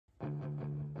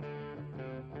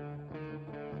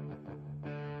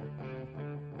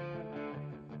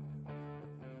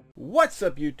What's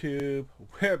up, YouTube?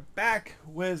 We're back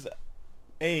with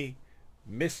a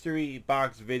mystery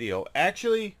box video.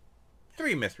 Actually,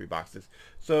 3 mystery boxes.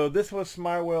 So this was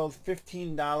Smeye World's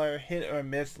 $15 hit or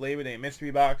miss Labor Day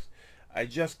mystery box. I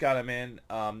just got them in.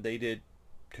 They did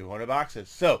 200 boxes.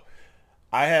 So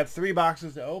I have 3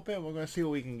 boxes to open. We're going to see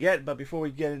what we can get. But before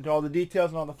we get into all the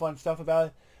details and all the fun stuff about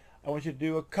it, I want you to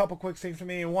do a couple quick things for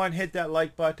me. 1, hit that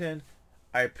like button.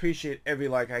 I appreciate every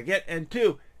like I get. And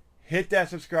 2, hit that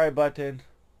subscribe button.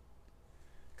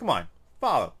 Come on,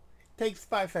 follow. Takes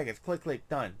 5 seconds. Click, click,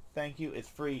 done. Thank you. It's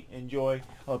free. Enjoy.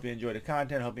 Hope you enjoy the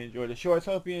content. Hope you enjoy the shorts.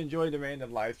 Hope you enjoy the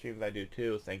random live streams I do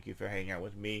too. Thank you for hanging out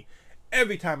with me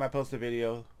every time I post a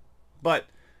video. But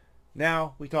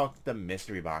now we talk the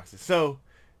mystery boxes. So,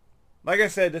 like I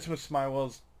said, this was Smeye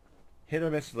World's hit or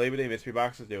miss Labor Day mystery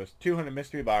boxes. There was 200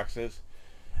 mystery boxes.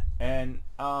 And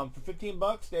for 15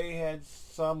 bucks, they had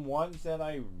some ones that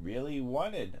I really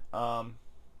wanted.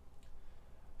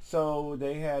 So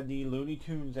they had the Looney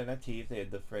Tunes NFTs. They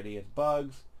had the Freddy as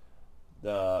Bugs,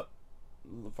 the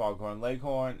Foghorn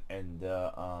Leghorn, and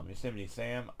the Yosemite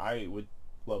Sam. I would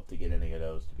love to get any of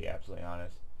those, to be absolutely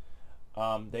honest.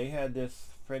 They had this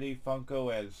Freddy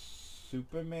Funko as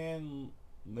Superman,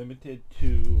 limited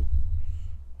to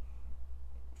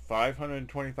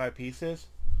 525 pieces.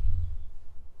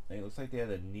 It looks like they have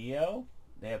a Neo.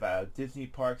 They have a Disney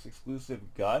Parks exclusive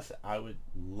Gus. I would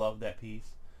love that piece.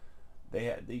 They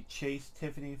had the Chase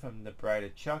Tiffany from The Bride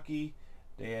of Chucky.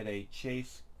 They had a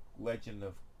Chase Legend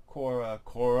of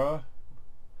Korra.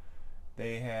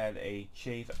 They had a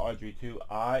Chase Audrey 2.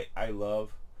 I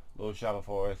love Little Shop of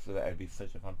Horrors, so that would be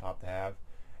such a fun pop to have.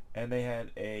 And they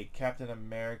had a Captain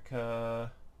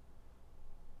America.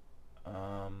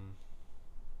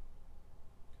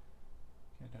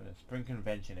 Spring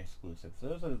Convention exclusive. So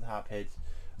those are the top hits.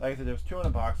 Like I said, there was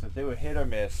 200 boxes. They were hit or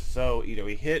miss. So either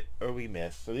we hit or we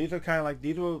miss. So these are kind of like,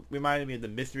 these were reminding me of the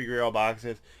Mystery Grail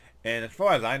boxes. And as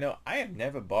far as I know, I have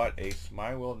never bought a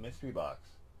Smeye World mystery box.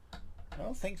 I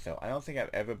don't think so. I don't think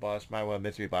I've ever bought a Smeye World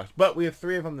mystery box. But we have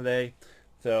 3 of them today.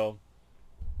 So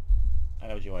I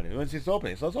know what you want to do. Let's just open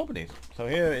these. Let's open these. So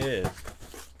here it is.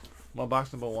 Well,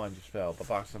 box number 1 just fell. But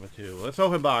box number 2. Let's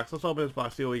open box. Let's open this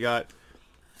box. See what we got.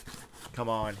 Come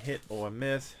on, hit or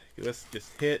miss. Let's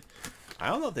just hit. I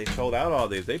don't know if they sold out all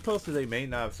these. They posted they may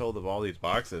not have sold of all these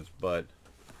boxes, but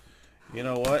you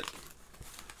know what?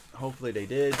 Hopefully they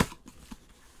did,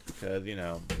 because you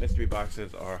know mystery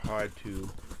boxes are hard to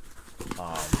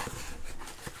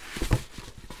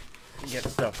get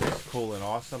stuff that's cool and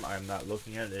awesome. I'm not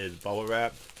looking at it. It is bubble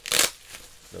wrap.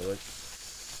 So let's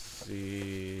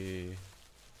see.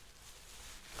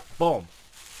 Boom.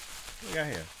 What we got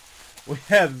here? We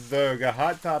have Zerg,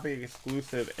 Hot Topic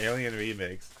exclusive Alien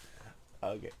Remix.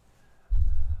 Okay.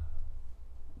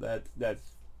 That's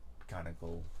kind of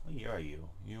cool. What year are you?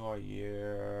 You are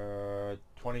year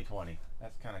 2020.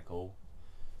 That's kind of cool.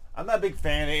 I'm not a big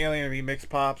fan of Alien Remix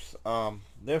pops.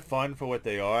 They're fun for what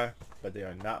they are, but they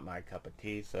are not my cup of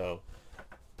tea. So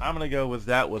I'm gonna go with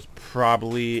that was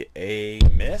probably a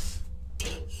miss.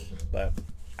 But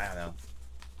I don't know.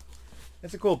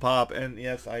 It's a cool pop, and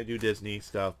yes, I do Disney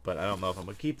stuff, but I don't know if I'm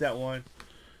going to keep that one.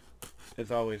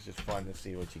 It's always just fun to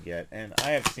see what you get. And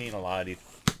I have seen a lot of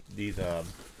these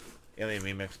Alien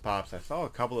Remix pops. I saw a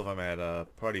couple of them at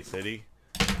Party City,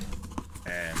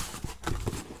 and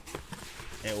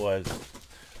it was,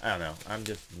 I don't know, I'm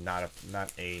just not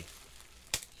a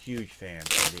huge fan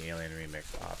of the Alien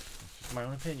Remix pops. It's just my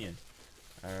own opinion.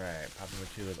 Alright, pop number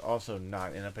 2 is also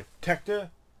not in a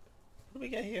protector. What do we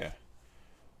get here?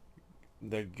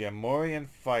 The Gamorrean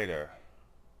Fighter.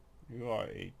 You are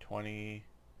a 20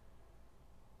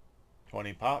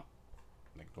 pop.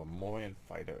 The Gamorrean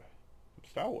Fighter.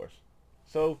 Star Wars.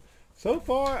 So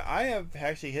far I have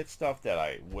actually hit stuff that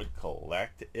I would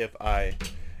collect if I,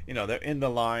 you know, they're in the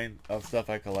line of stuff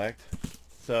I collect.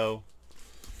 So,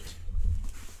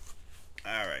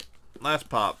 alright. Last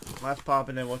pop,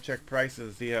 and then we'll check prices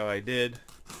and see how I did.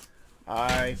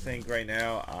 I think right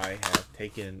now I have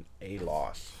taken a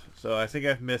loss. So I think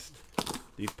I've missed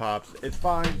these pops. It's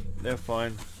fine. They're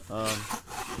fun.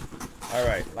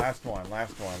 Alright, last one. Come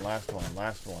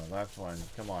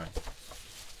on.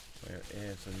 Where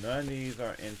is, so none of these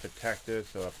are in protectors,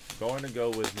 so I'm going to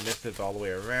go with misses all the way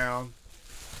around.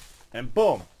 And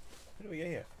boom! What do we get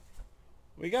here?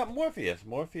 We got Morpheus.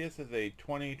 Morpheus is a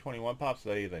 2021 pop, so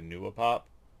that is a newer pop.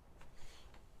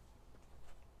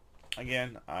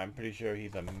 Again, I'm pretty sure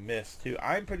he's a miss too.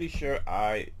 I'm pretty sure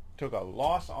I took a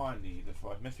loss on these as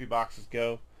far as mystery boxes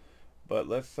go, but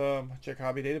let's check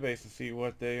Hobby Database and see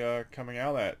what they are coming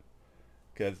out at,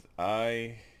 because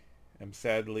I am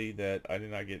sadly that I did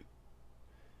not get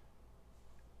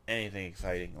anything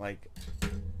exciting. Like,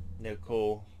 they're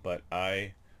cool, but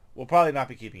I will probably not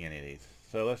be keeping any of these.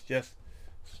 So let's just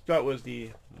start with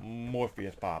the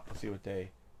Morpheus pop. Let's see what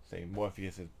they say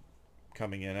Morpheus is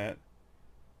coming in at.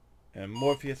 And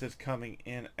Morpheus is coming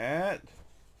in at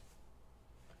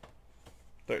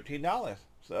 $13.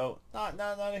 So not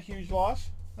a huge loss.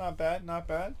 Not bad, not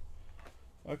bad.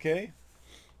 Okay.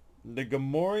 The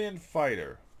Gamorrean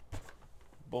Fighter.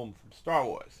 Boom, from Star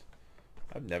Wars.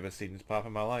 I've never seen this pop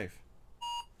in my life.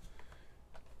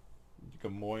 The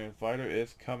Gamorrean Fighter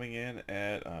is coming in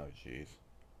at, oh jeez,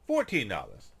 $14.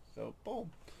 So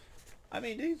boom. I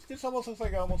mean, this almost looks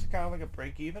like almost kind of like a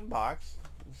break-even box.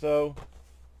 So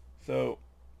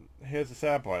here's the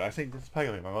sad part. I think this is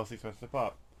probably my most expensive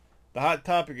pop. The Hot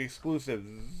Topic exclusive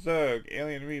Zerg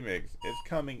Alien Remix is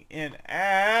coming in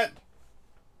at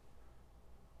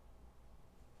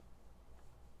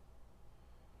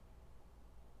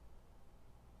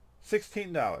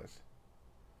 $16.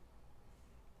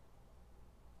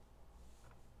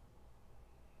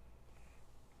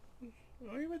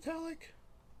 Are you metallic?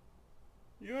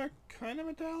 You are kind of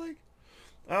metallic?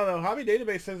 I don't know. Hobby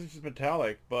Database says it's just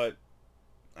metallic, but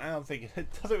I don't think it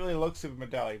doesn't really look super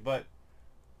metallic, but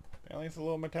apparently it's a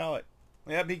little metallic.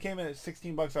 Yep, he came in at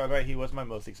 16 bucks. I was right. He was my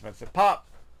most expensive pop.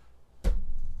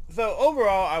 So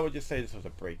overall, I would just say this was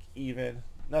a break even.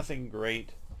 Nothing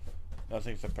great.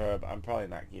 Nothing superb. I'm probably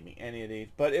not keeping any of these,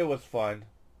 but it was fun.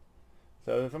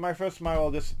 So for my first Smeye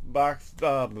World, this box,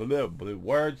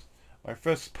 words. My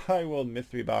first Smeye World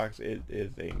mystery box, it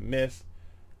is a miss.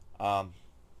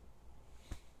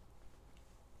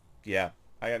 Yeah,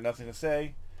 I got nothing to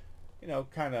say. You know,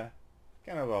 kind of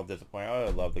well disappointed. I would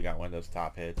have loved to got one of those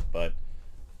top hits, but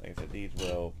like I said, these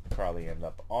will probably end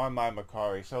up on my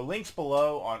Macari. So links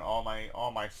below on all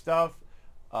my stuff.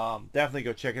 Definitely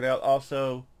go check it out.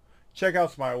 Also, check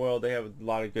out Smeye World. They have a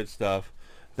lot of good stuff.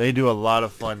 They do a lot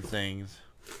of fun things.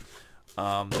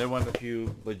 They're one of the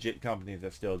few legit companies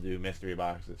that still do mystery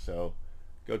boxes. So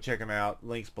go check them out.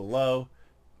 Links below.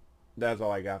 That's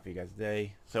all I got for you guys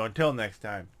today. So until next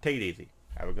time, take it easy.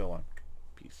 Have a good one.